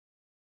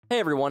Hey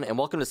everyone, and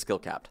welcome to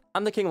SkillCapped.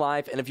 I'm the King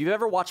Live, and if you've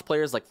ever watched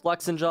players like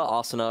Flexinja,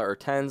 Asuna, or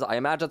TenZ, I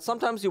imagine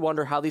sometimes you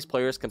wonder how these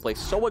players can play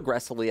so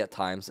aggressively at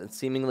times and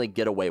seemingly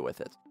get away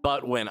with it.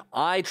 But when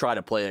I try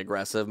to play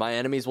aggressive, my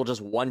enemies will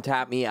just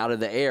one-tap me out of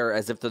the air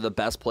as if they're the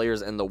best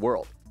players in the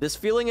world. This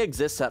feeling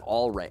exists at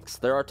all ranks.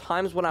 There are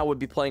times when I would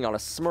be playing on a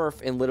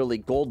Smurf in literally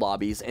gold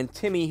lobbies, and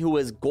Timmy, who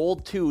is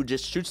gold 2,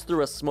 just shoots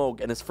through a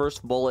smoke and his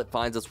first bullet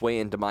finds its way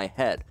into my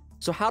head.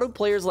 So how do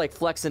players like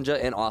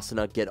Flexinja and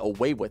Asuna get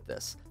away with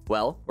this?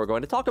 Well, we're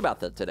going to talk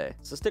about that today,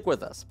 so stick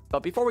with us.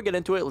 But before we get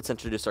into it, let's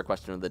introduce our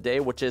question of the day,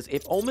 which is,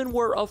 if Omen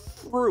were a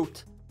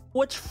fruit,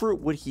 which fruit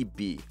would he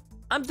be?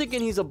 I'm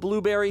thinking he's a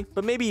blueberry,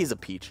 but maybe he's a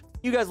peach.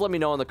 You guys let me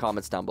know in the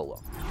comments down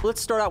below.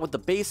 Let's start out with the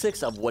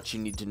basics of what you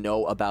need to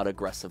know about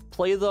aggressive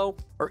play though,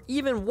 or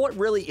even what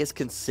really is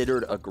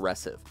considered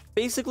aggressive.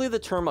 Basically, the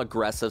term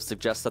aggressive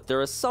suggests that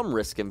there is some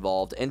risk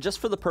involved, and just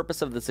for the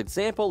purpose of this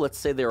example, let's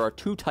say there are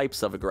two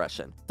types of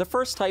aggression. The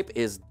first type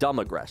is dumb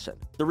aggression.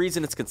 The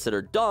reason it's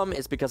considered dumb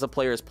is because a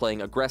player is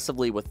playing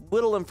aggressively with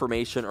little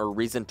information or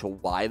reason to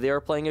why they are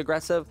playing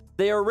aggressive.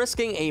 They are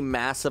risking a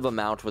massive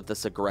amount with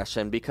this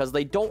aggression because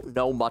they don't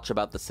know much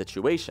about the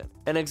situation.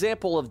 An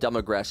example of dumb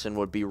aggression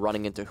would be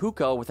running into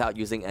hookah without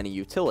using any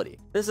utility.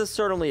 This is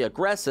certainly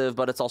aggressive,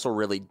 but it's also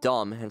really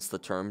dumb, hence the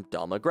term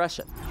dumb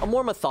aggression. A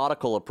more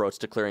methodical approach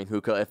to clearing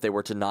hookah if they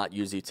were to not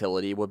use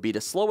utility would be to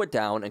slow it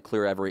down and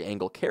clear every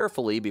angle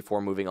carefully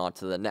before moving on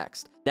to the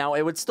next. Now,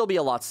 it would still be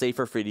a lot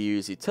safer for you to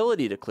use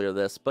utility to clear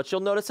this, but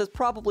you'll notice it's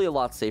probably a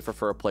lot safer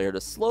for a player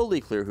to slowly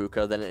clear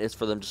hookah than it is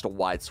for them just to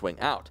wide swing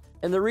out.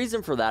 And the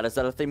reason for that is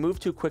that if they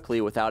move too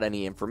quickly without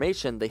any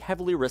information, they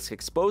heavily risk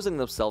exposing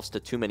themselves to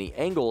too many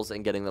angles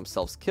and getting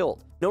themselves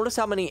killed. Notice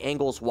how many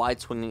angles wide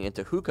swinging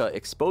into hookah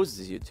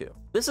exposes you to.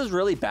 This is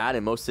really bad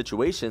in most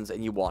situations,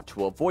 and you want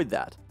to avoid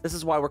that. This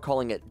is why we're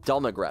calling it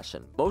dumb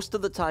aggression. Most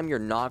of the time, you're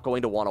not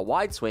going to want to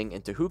wide swing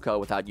into hookah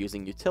without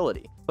using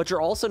utility. But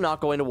you're also not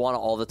going to want to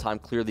all the time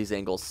clear these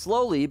angles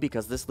slowly,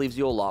 because this leaves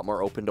you a lot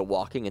more open to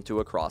walking into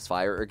a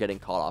crossfire or getting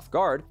caught off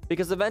guard,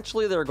 because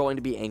eventually there are going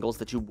to be angles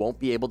that you won't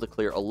be able to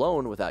clear alone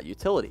without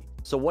utility.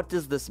 So what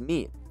does this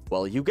mean?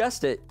 Well, you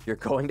guessed it, you're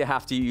going to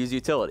have to use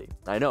utility.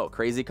 I know,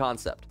 crazy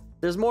concept.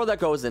 There's more that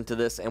goes into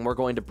this, and we're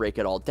going to break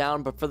it all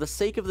down, but for the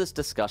sake of this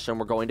discussion,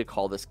 we're going to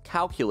call this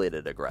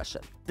calculated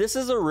aggression. This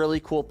is a really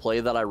cool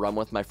play that I run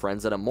with my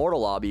friends at Immortal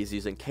lobbies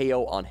using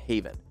KO on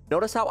Haven.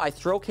 Notice how I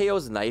throw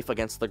KO's knife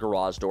against the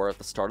garage door at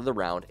the start of the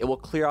round. It will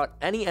clear out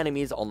any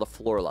enemies on the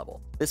floor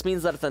level. This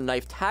means that if the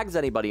knife tags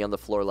anybody on the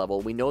floor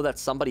level, we know that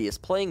somebody is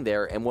playing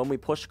there, and when we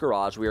push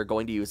garage, we are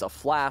going to use a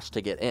flash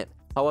to get in.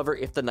 However,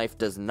 if the knife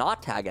does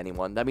not tag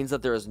anyone, that means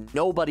that there is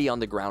nobody on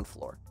the ground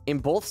floor. In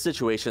both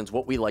situations,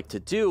 what we like to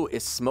do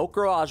is smoke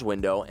garage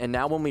window, and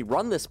now when we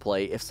run this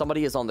play, if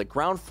somebody is on the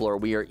ground floor,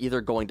 we are either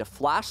going to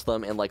flash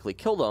them and likely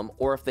kill them,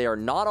 or if they are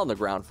not on the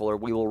ground floor,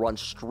 we will run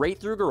straight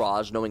through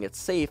garage knowing it's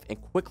safe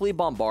and quickly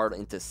bombard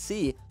into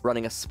C,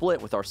 running a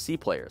split with our C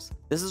players.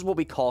 This is what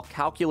we call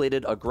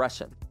calculated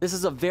aggression. This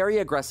is a very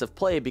aggressive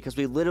play because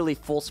we literally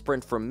full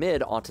sprint from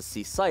mid onto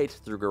C site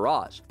through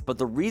garage. But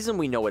the reason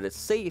we know it is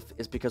safe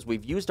is because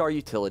we've used our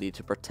utility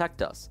to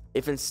protect us.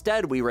 If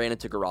instead we ran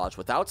into garage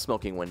without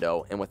smoking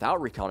window and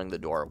without recounting the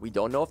door, we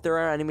don't know if there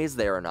are enemies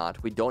there or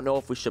not, we don't know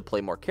if we should play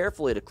more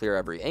carefully to clear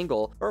every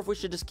angle, or if we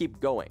should just keep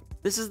going.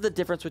 This is the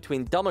difference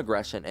between dumb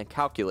aggression and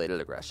calculated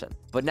aggression.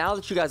 But now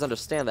that you guys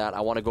understand that,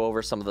 I want to go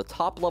over some of the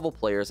top level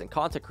players and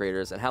content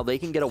creators and how they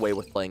can get away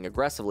with playing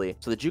aggressively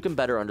so that you can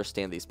better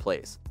understand these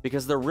plays.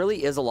 Because there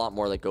really is a lot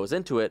more that goes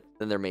into it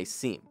than there may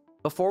seem.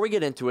 Before we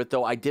get into it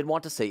though, I did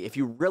want to say if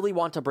you really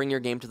want to bring your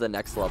game to the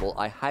next level,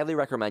 I highly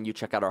recommend you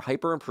check out our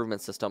hyper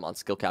improvement system on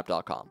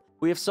SkillCapped.com.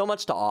 We have so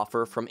much to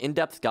offer, from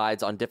in-depth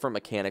guides on different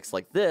mechanics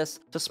like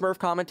this, to Smurf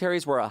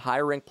commentaries where a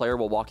higher ranked player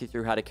will walk you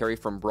through how to carry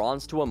from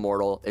bronze to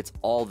immortal. It's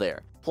all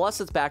there. Plus,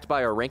 it's backed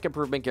by our rank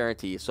improvement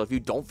guarantee, so if you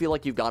don't feel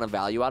like you've gotten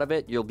value out of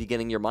it, you'll be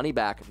getting your money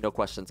back, no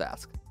questions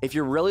asked. If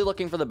you're really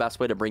looking for the best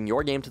way to bring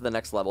your game to the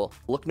next level,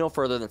 look no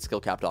further than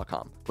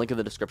SkillCapped.com. Link in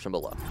the description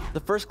below. The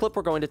first clip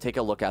we're going to take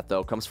a look at,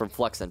 though, comes from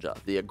Flexinja,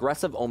 the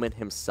aggressive Omen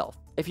himself.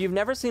 If you've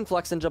never seen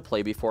Flexinja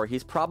play before,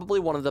 he's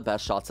probably one of the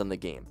best shots in the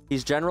game.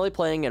 He's generally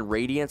playing in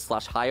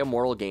Radiant/high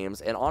Immortal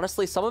games, and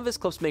honestly, some of his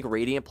clips make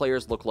Radiant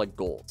players look like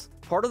golds.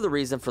 Part of the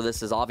reason for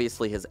this is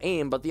obviously his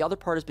aim, but the other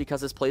part is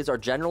because his plays are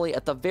generally,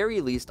 at the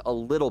very least, a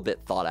little bit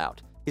thought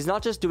out. He's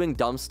not just doing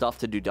dumb stuff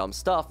to do dumb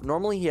stuff,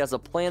 normally he has a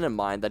plan in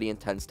mind that he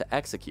intends to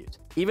execute.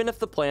 Even if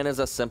the plan is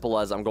as simple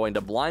as I'm going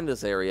to blind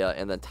this area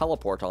and then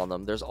teleport on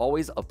them, there's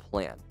always a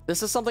plan.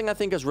 This is something I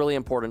think is really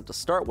important to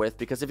start with,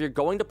 because if you're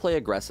going to play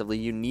aggressively,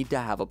 you need to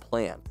have a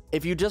plan.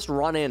 If you just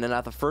run in and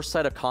at the first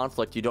sight of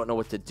conflict you don't know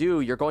what to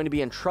do, you're going to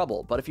be in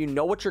trouble, but if you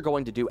know what you're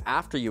going to do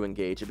after you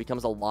engage, it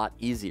becomes a lot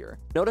easier.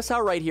 Notice how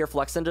right here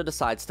Flexinja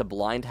decides to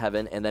blind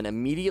Heaven and then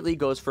immediately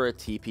goes for a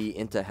TP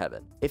into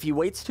Heaven. If he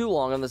waits too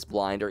long on this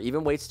blind, or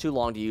even waits waits too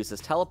long to use his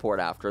teleport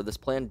after, this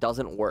plan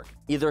doesn't work.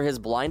 Either his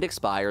blind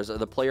expires or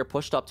the player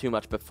pushed up too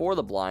much before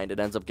the blind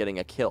and ends up getting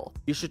a kill.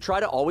 You should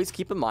try to always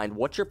keep in mind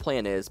what your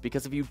plan is,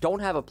 because if you don't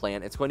have a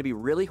plan, it's going to be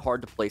really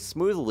hard to play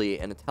smoothly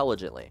and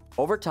intelligently.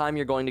 Over time,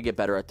 you're going to get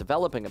better at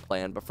developing a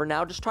plan, but for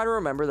now, just try to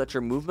remember that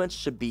your movements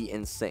should be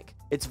in sync.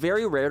 It's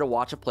very rare to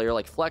watch a player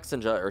like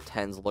Flexinja or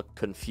TenZ look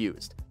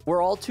confused.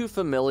 We're all too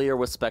familiar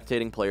with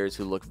spectating players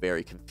who look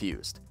very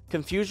confused.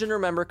 Confusion,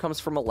 remember,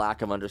 comes from a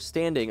lack of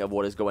understanding of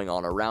what is going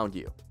on around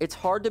you. It's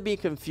hard to be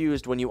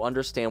confused when you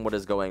understand what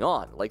is going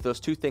on, like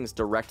those two things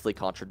directly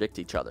contradict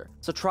each other.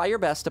 So try your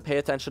best to pay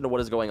attention to what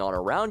is going on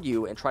around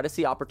you and try to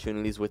see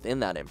opportunities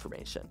within that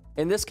information.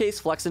 In this case,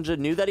 Flexinja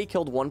knew that he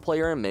killed one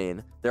player in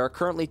main, there are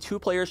currently 2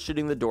 players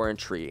shooting the door in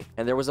tree,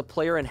 and there was a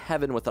player in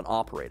heaven with an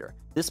operator.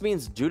 This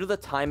means due to the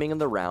timing in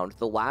the round,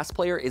 the last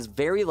player is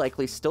very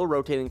likely still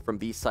rotating from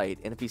B site,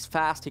 and if he's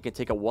fast, he can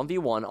take a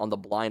 1v1 on the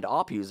blind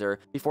op user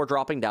before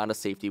dropping down to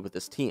safety with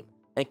his team.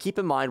 And keep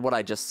in mind what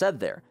I just said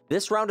there.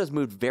 This round has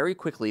moved very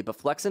quickly, but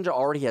Flexinja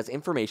already has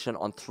information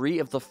on 3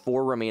 of the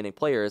 4 remaining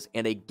players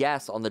and a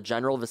guess on the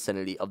general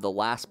vicinity of the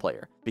last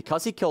player.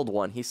 Because he killed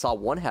one, he saw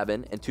 1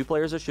 heaven and 2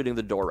 players are shooting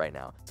the door right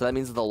now. So that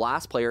means that the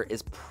last player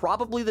is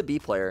probably the B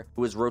player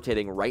who is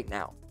rotating right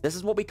now. This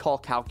is what we call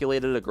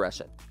calculated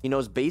aggression. He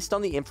knows based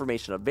on the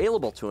information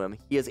available to him,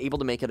 he is able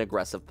to make an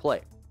aggressive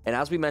play. And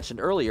as we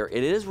mentioned earlier,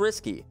 it is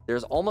risky.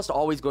 There's almost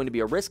always going to be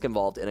a risk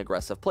involved in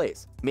aggressive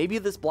plays. Maybe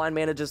this blind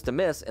manages to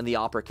miss and the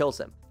opera kills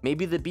him.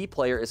 Maybe the B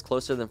player is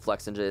closer than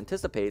Flexinja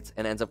anticipates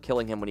and ends up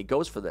killing him when he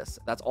goes for this.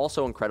 That's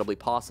also incredibly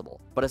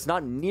possible. But it's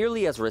not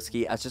nearly as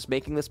risky as just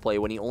making this play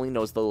when he only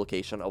knows the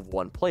location of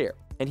one player.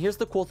 And here's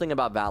the cool thing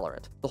about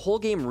Valorant. The whole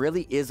game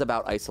really is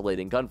about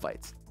isolating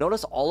gunfights.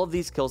 Notice all of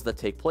these kills that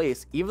take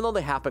place, even though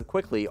they happen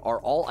quickly, are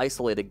all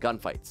isolated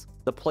gunfights.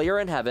 The player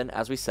in heaven,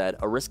 as we said,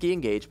 a risky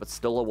engage but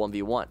still a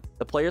 1v1.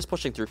 The players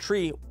pushing through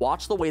tree,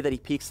 watch the way that he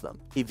peeks them.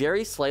 He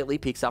very slightly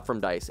peeks out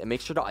from dice and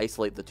makes sure to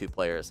isolate the 2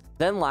 players.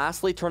 Then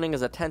lastly, turning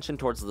his attention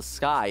towards the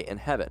sky in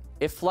heaven.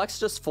 If Flex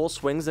just full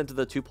swings into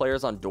the 2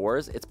 players on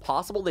doors, it's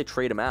possible they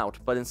trade him out,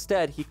 but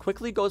instead he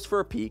quickly goes for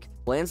a peek,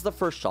 lands the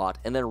first shot,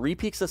 and then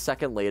re-peeks a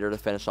second later to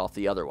finish off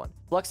the other one.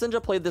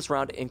 Flexinja played this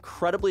round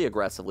incredibly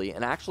aggressively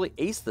and actually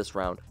aced this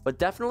round, but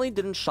definitely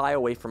didn't shy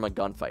away from a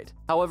gunfight.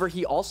 However,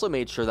 he also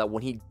made sure that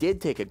when he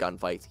did take a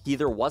gunfight, he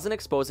either wasn't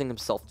exposing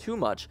himself too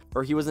much,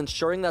 or he was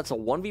ensuring that's a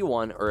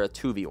 1v1 or a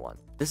 2v1.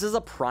 This is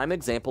a prime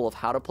example of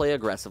how to play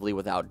aggressively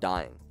without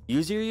dying.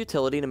 Use your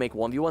utility to make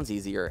 1v1s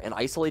easier and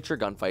isolate your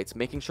gunfights,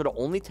 making sure to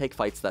only take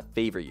fights that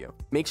favor you.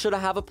 Make sure to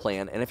have a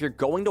plan, and if you're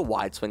going to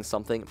wide swing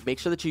something, make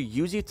sure that you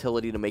use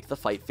utility to make the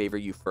fight favor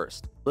you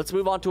first. Let's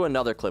move on to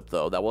another clip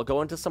though that will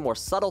go into some more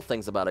subtle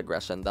things about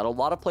aggression that a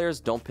lot of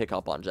players don't pick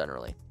up on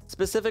generally.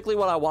 Specifically,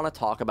 what I want to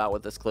talk about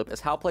with this clip is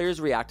how players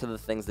react to the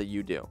things that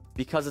you do.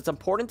 Because it's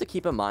important to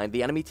keep in mind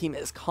the enemy team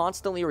is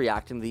constantly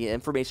reacting to the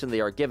information they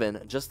are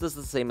given just as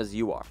the same as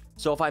you are.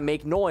 So if I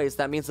make noise,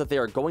 that means that they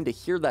are going to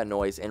hear that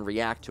noise and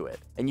react to it.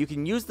 And you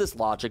can use this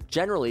logic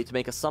generally to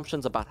make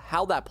assumptions about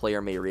how that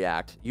player may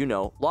react,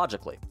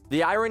 logically.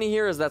 The irony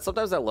here is that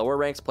sometimes at lower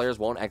ranks, players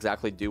won't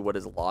exactly do what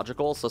is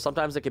logical, so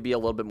sometimes it can be a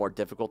little bit more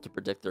difficult to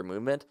predict their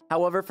movement.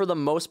 However, for the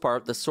most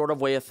part, this sort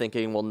of way of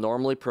thinking will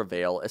normally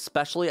prevail,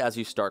 especially as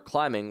you start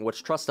climbing,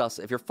 which, trust us,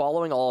 if you're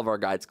following all of our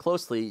guides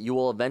closely, you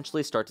will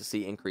eventually start to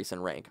see increase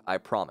in rank, I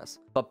promise.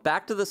 But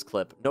back to this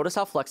clip, notice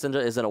how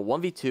Flexinja is in a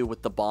 1v2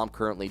 with the bomb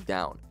currently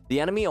down. The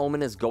enemy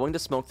Omen is going to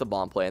smoke the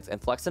bomb plants, and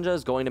Flexinja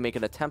is going to make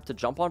an attempt to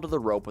jump onto the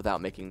rope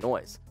without making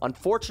noise.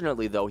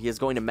 Unfortunately though, he is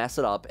going to mess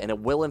it up, and it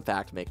will in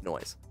fact make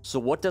noise. So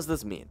what does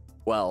this mean?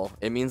 Well,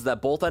 it means that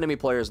both enemy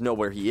players know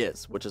where he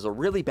is, which is a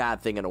really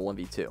bad thing in a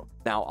 1v2.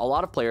 Now, a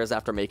lot of players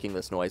after making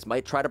this noise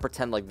might try to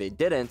pretend like they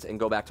didn't and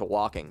go back to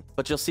walking,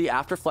 but you'll see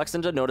after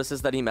Flexinja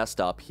notices that he messed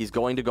up, he's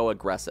going to go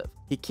aggressive.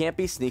 He can't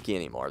be sneaky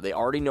anymore. They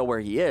already know where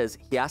he is.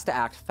 He has to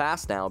act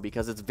fast now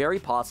because it's very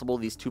possible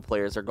these 2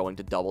 players are going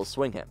to double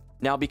swing him.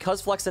 Now,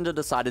 because Flexinja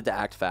decided to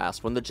act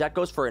fast, when the Jett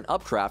goes for an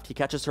updraft, he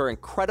catches her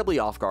incredibly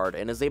off guard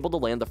and is able to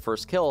land the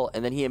first kill,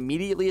 and then he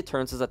immediately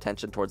turns his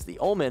attention towards the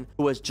Omen,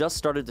 who has just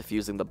started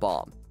defusing the bomb.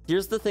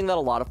 Here's the thing that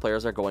a lot of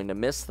players are going to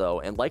miss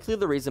though, and likely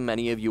the reason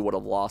many of you would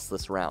have lost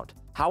this round.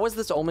 How is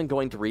this Omen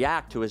going to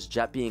react to his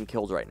Jett being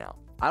killed right now?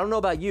 I don't know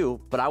about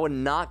you, but I would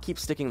not keep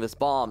sticking this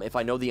bomb if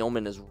I know the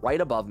Omen is right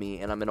above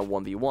me and I'm in a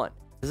 1v1.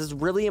 This is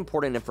really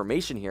important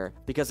information here,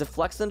 because if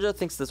Flexinja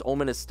thinks this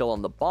Omen is still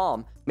on the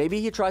bomb,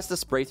 maybe he tries to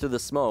spray through the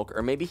smoke,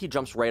 or maybe he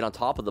jumps right on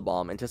top of the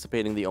bomb,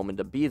 anticipating the Omen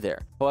to be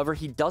there. However,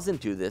 he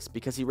doesn't do this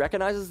because he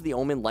recognizes the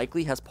Omen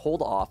likely has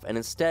pulled off, and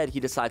instead he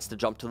decides to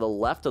jump to the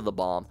left of the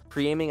bomb,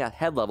 pre-aiming at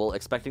head level,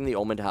 expecting the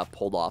Omen to have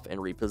pulled off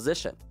and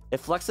repositioned.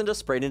 If Flexinja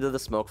sprayed into the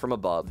smoke from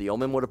above, the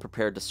Omen would have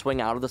prepared to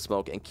swing out of the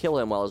smoke and kill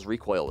him while his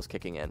recoil was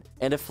kicking in.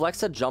 And if Flex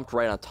had jumped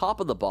right on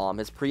top of the bomb,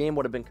 his pre-aim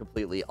would have been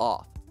completely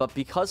off. But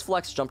because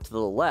Flex jumped to the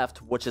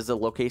left, which is a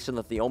location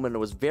that the Omen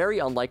was very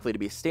unlikely to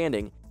be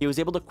standing, he was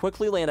able to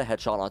quickly land a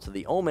headshot onto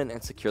the Omen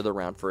and secure the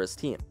round for his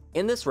team.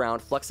 In this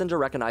round, Flexinja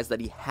recognized that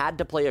he had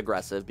to play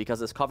aggressive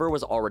because his cover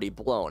was already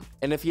blown,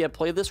 and if he had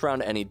played this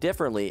round any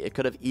differently, it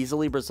could have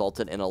easily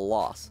resulted in a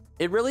loss.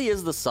 It really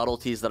is the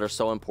subtleties that are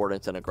so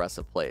important in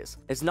aggressive plays.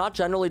 It's not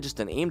generally just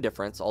an aim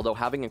difference, although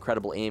having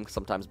incredible aim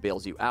sometimes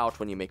bails you out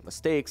when you make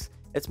mistakes.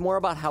 It's more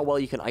about how well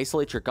you can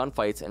isolate your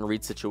gunfights and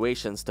read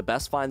situations to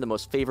best find the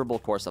most favorable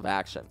course of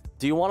action.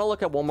 Do you want to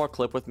look at one more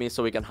clip with me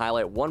so we can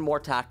highlight one more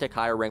tactic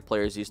higher ranked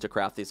players use to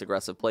craft these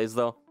aggressive plays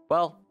though?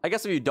 Well, I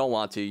guess if you don't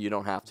want to, you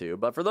don't have to,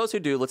 but for those who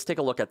do, let's take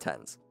a look at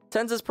TenZ.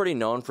 TenZ is pretty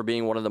known for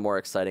being one of the more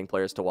exciting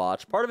players to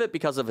watch, part of it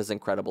because of his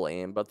incredible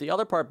aim, but the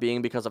other part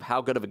being because of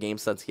how good of a game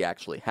sense he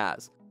actually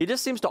has. He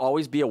just seems to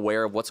always be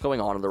aware of what's going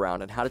on in the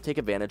round and how to take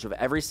advantage of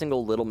every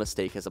single little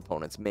mistake his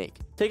opponents make.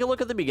 Take a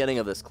look at the beginning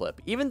of this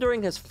clip. Even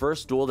during his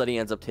first duel that he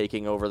ends up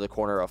taking over the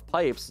corner of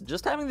pipes,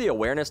 just having the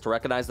awareness to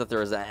recognize that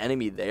there is an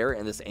enemy there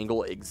and this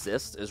angle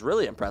exists is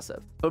really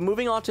impressive. But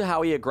moving on to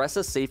how he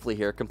aggresses safely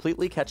here,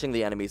 completely catching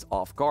the enemies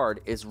off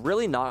guard, is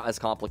really not as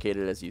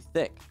complicated as you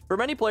think. For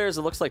many players,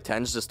 it looks like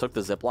TenZ just took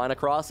the zipline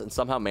across and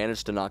somehow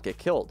managed to not get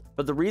killed.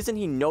 But the reason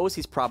he knows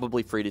he's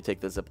probably free to take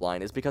the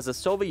zipline is because his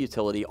Sova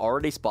utility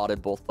already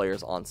spotted both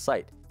players on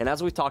site. And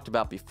as we've talked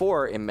about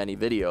before in many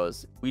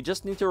videos, we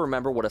just need to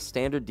remember what a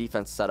standard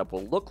defense setup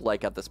will look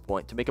like at this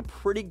point to make a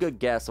pretty good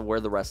guess of where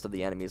the rest of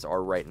the enemies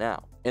are right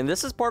now. And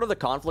this is part of the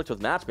conflict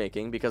with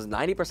matchmaking because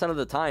 90% of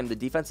the time the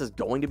defense is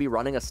going to be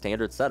running a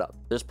standard setup.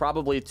 There's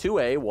probably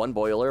 2A, 1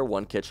 boiler,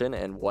 1 kitchen,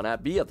 and 1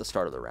 at B at the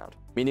start of the round,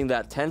 meaning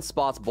that TenZ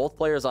spots both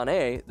players on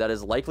A. That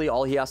is likely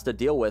all he has to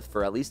deal with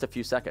for at least a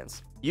few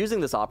seconds.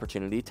 Using this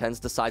opportunity, TenZ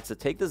decides to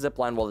take the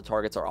zipline while the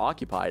targets are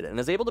occupied and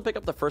is able to pick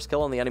up the first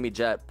kill on the enemy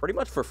Jett pretty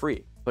much for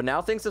free. But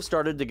now things have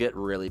started to get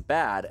really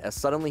bad as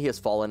suddenly he has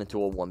fallen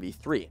into a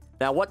 1v3.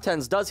 Now what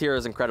TenZ does here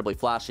is incredibly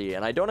flashy,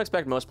 and I don't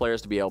expect most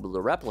players to be able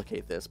to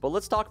replicate this, but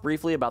let's talk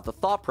briefly about the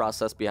thought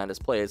process behind his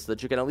plays so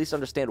that you can at least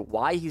understand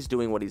why he's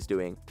doing what he's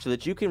doing so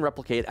that you can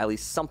replicate at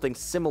least something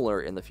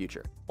similar in the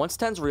future. Once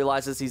TenZ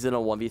realizes he's in a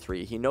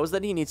 1v3, he knows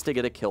that he needs to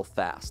get a kill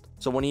fast.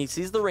 So when he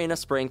sees the Reyna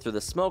spraying through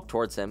the smoke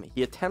towards him,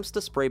 he attempts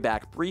to spray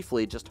back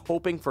briefly, just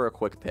hoping for a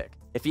quick pick.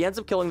 If he ends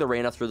up killing the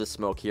Reyna through the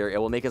smoke here, it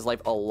will make his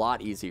life a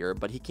lot easier,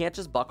 but he can't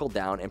just buckle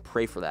down and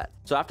pray for that.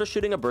 So after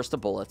shooting a burst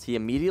of bullets, he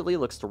immediately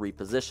looks to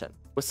reposition.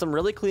 With some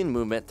really clean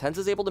movement, TenZ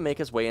is able to make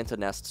his way into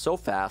nest so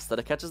fast that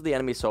it catches the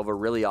enemy Sova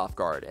really off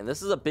guard, and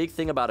this is a big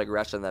thing about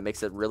aggression that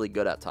makes it really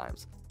good at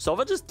times.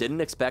 Sova just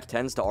didn't expect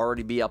TenZ to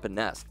already be up in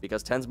nest,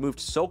 because TenZ moved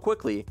so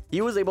quickly,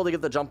 he was able to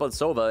get the jump on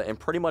Sova and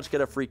pretty much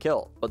get a free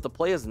kill, but the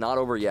play is not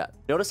over yet.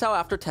 Notice how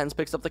after TenZ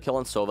picks up the kill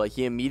on Sova,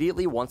 he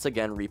immediately once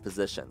again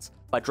repositions.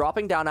 By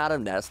dropping down out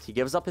of nest, he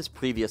gives up his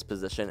previous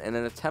position in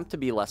an attempt to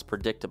be less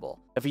predictable.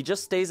 If he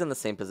just stays in the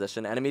same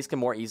position, enemies can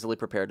more easily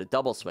prepare to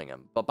double swing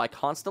him, but by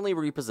constantly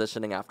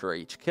repositioning after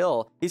each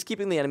kill, he's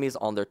keeping the enemies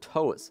on their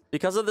toes.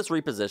 Because of this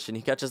reposition,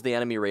 he catches the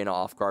enemy Reyna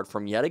off guard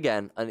from yet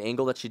again an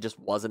angle that she just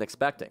wasn't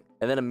expecting,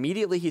 and then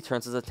immediately he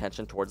turns his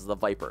attention towards the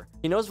Viper.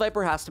 He knows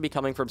Viper has to be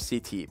coming from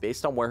CT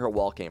based on where her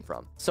wall came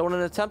from, so in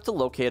an attempt to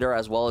locate her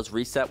as well as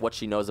reset what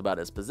she knows about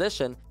his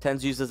position,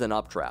 TenZ uses an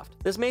updraft.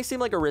 This may seem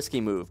like a risky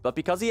move, but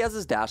because he has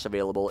his dash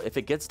available, if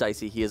it gets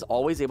dicey, he is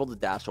always able to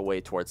dash away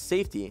towards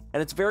safety,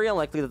 and it's very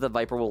unlikely that the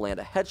Viper will land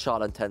a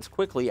headshot on TenZ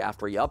quickly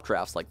after he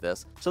updrafts like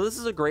this, so this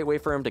is a great way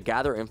for him to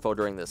gather info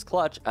during this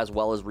clutch as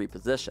well as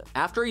reposition.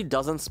 After he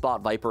doesn't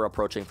spot Viper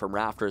approaching from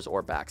rafters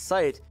or back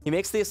sight, he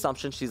makes the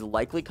assumption she's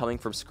likely coming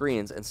from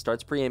screens and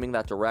starts pre-aiming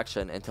that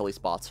direction until he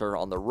spots her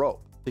on the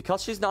rope.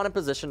 Because she's not in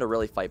position to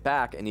really fight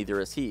back, and neither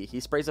is he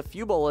sprays a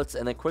few bullets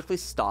and then quickly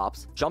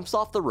stops, jumps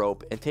off the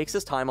rope, and takes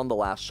his time on the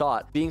last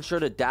shot, being sure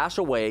to dash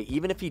away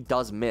even if he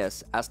does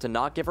miss, as to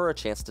not give her a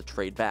chance to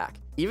trade back.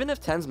 Even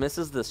if TenZ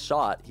misses this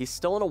shot, he's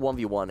still in a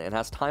 1v1 and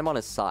has time on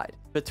his side.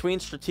 Between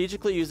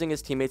strategically using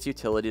his teammates'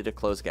 utility to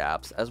close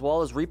gaps, as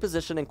well as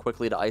repositioning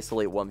quickly to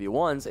isolate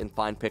 1v1s and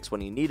find picks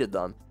when he needed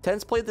them,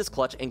 TenZ played this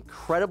clutch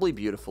incredibly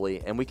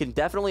beautifully, and we can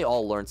definitely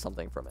all learn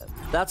something from it.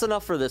 That's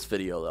enough for this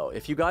video though.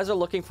 If you guys are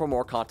looking for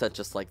more content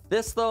just like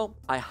this though,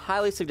 I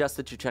highly suggest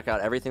that you check out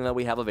everything that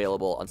we have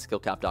available on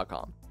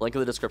SkillCapped.com. Link in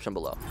the description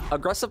below.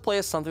 Aggressive play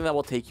is something that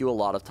will take you a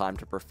lot of time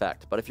to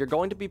perfect, but if you're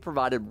going to be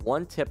provided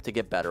one tip to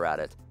get better at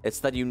it,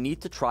 it's that you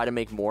need to try to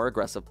make more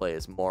aggressive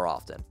plays more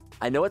often.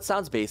 I know it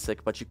sounds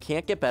basic, but you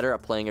can't get better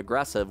at playing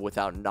aggressive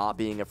without not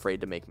being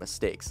afraid to make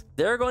mistakes.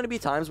 There are going to be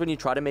times when you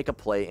try to make a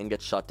play and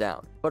get shut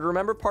down. But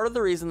remember, part of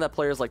the reason that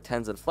players like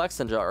TenZ and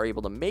Flexinja are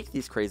able to make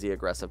these crazy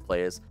aggressive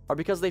plays are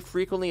because they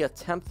frequently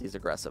attempt these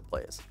aggressive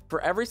plays.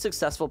 For every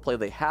successful play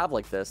they have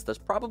like this, there's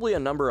probably a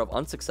number of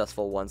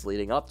unsuccessful ones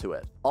leading up to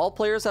it. All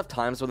players have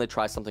times when they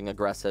try something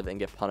aggressive and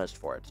get punished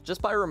for it.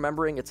 Just by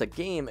remembering it's a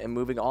game and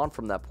moving on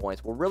from that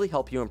point will really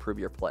help you improve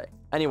your play.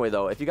 Anyway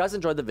though, if you guys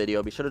enjoyed the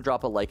video, be sure to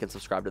drop a like and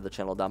subscribe to the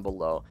channel down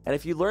below. And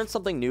if you learned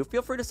something new,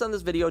 feel free to send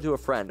this video to a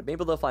friend.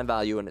 Maybe they'll find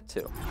value in it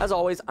too. As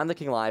always, I'm the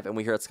King Live, and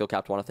we here at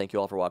SkillCapped want to thank you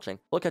all for watching.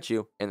 We'll catch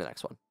you in the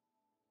next one.